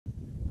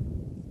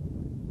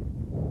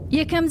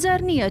یەکەم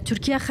جار نییە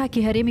تورکیا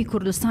خاکی هەرێمی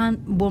کوردستان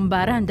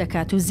بۆمباران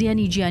دەکات و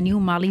زیانی گیانی و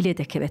ماڵی لێ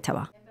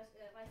دەکەوێتەوە.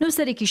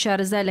 نووسەرێکی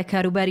شارەزا لە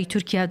کاروباری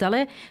تورکیا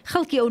دەڵێ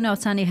خەڵکی ئەو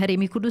ناوچانەی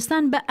هەرێمی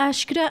کوردستان بە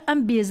ئاشکرا ئەم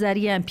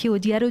بێزاریان پێوە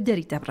دیارە و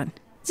دەری دەبڕن.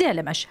 جیا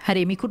لەمەش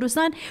هەرێمی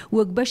کوردستان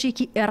وەک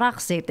بەشێکی عێراق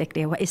سیر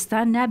دەکرێت و ئێستا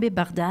نابێ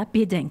بەغدا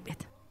بێدەنگ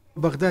بێت.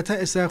 بەغدا تا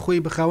ئێستا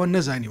خۆی بخاوە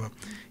نەزانیوە.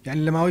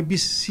 یعنی لە ماوەی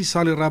 20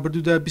 ساڵی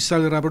ڕابردوودا 20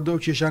 ساڵی ڕابردوو ئەو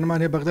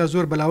کێشانمان هەیە بەغدا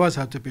زۆر بەلاواز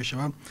هاتووە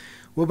پێشەوە.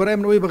 و بەڕای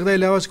منەوەی بەغدای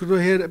لاواز کردو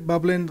هێر با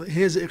بڵێن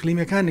هێز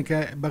ئیقلیمیەکانی کە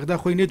بەغدا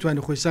خۆی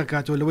نێتوانێت خۆی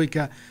ساکاتەوە لەوەی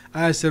کە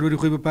ئایا سەروری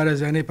خۆی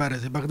بپارێزانەی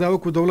پارێزێ. بەغدا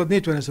وەکو دەوڵەت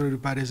نێتوانێت سەروری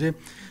بپارێزێ.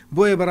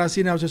 بۆیە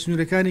بەڕاستی ناوچە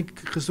سنوورەکانی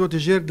خستوەتە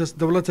ژێر دەست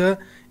دەوڵەتە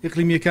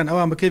ئیقلیمیەکان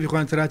ئەوان بەکەوی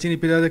خۆیان تەراتینی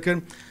پێدا دەکەن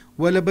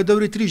و لە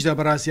بەدەوری تریشدا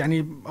بەڕاستی یعنی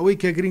ئەوەی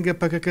کە گرنگە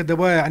پەکەکە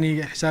دەبایە یعنی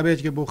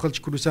حسابێتکە بۆ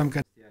خەڵکی کوردستان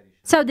بکەن.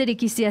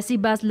 چاودێرێکی سیاسی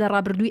باز لە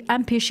ڕابردووی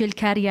ئەم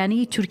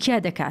پێشێلکاریانی تورکیا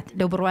دەکات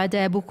لەو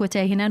بڕوادایە بۆ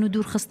کۆتایهێنان و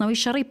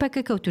دوورخستنەوەی شەڕی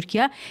پەکەکە و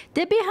تورکیا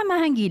دەبێ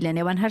هەماهەنگی لە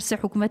نێوان هەرسێ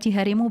حکومەتی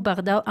هەرێم و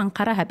بەغدا و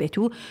ئەنقەرە هەبێت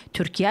و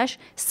تورکیاش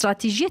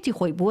استراتیژیەتی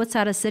خۆی بۆ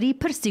چارەسەری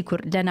پرسی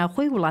کورد لە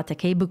ناوخۆی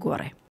وڵاتەکەی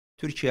بگۆڕێ.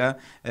 تورکیا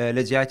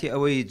لە جیاتی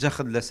ئەوەی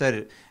جەخت لەسەر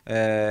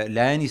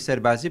لایەنی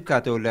سەربازی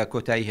بکاتەوە لە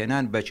کۆتایی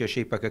هێنان بە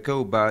کێشەی پەکەکە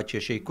و بە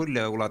کێشەی کورد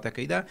لە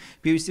وڵاتەکەیدا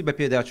پێویستی بە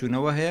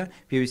پێداچوونەوە هەیە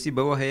پێویستی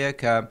بەوە هەیە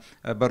کە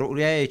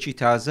بەڕوریایەکی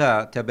تازە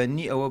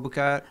تەبەنی ئەوە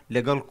بکە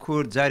لەگەڵ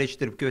کورد جارێکی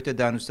تر بکەوێتە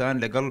دانوستان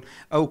لەگەڵ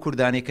ئەو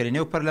کوردانەی کە لە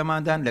نێو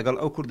پەرلەماندان لەگەڵ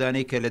ئەو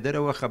کوردانەی کە لە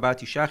دەرەوە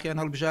خەباتی شاخیان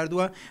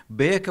هەڵبژاردووە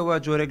بەیەکەوە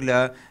جۆرێک لە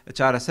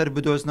چارەسەر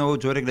بدۆزنەوە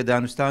جۆرێک لە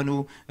دانوستان و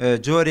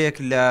جۆرێک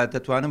لە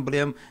دەتوانم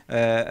بڵێم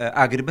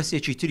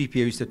ئاگربەسێکی تری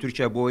پێویستە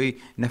تورکیا بۆی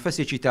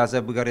نەفەسێکی تازە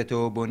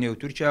بگەڕێتەوە بۆ نێو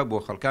تورکیا بۆ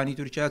خەڵکانی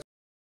تورکیا.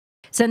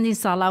 چەندین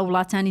ساڵا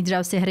وڵاتانی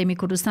دراوسێ هەرێمی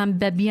کوردستان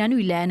بە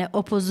بیانووی لایەنە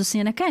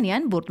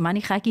ئۆپۆزیسیۆنەکانیان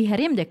بردمانی خاکی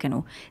هەرێم دەکەن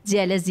و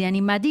جیا لە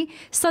زیانی مادی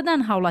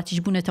سەدان هاوڵاتیش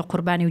بوونەتە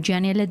قوربانی و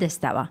گیانیان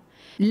لەدەستاوە.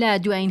 لە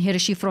دوایین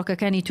هێرشی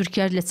فڕۆکەکانی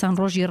تورکیا لە چەند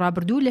ڕۆژی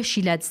ڕابردوو لە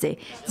شیلاتزێ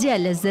جیا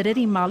لە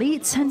زەرەری ماڵی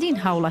چەندین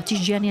هاوڵاتیش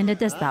گیانیان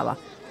لەدەستداوە.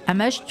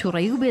 ئەمەش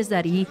تووڕەیی و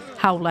بێزاری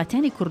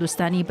هاوڵاتیانی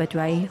کوردستانی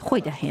بەدوایی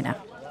خۆی داهێنا.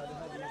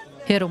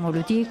 هێرۆ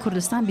مەولودی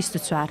کوردستان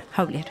 24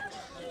 هەولێر.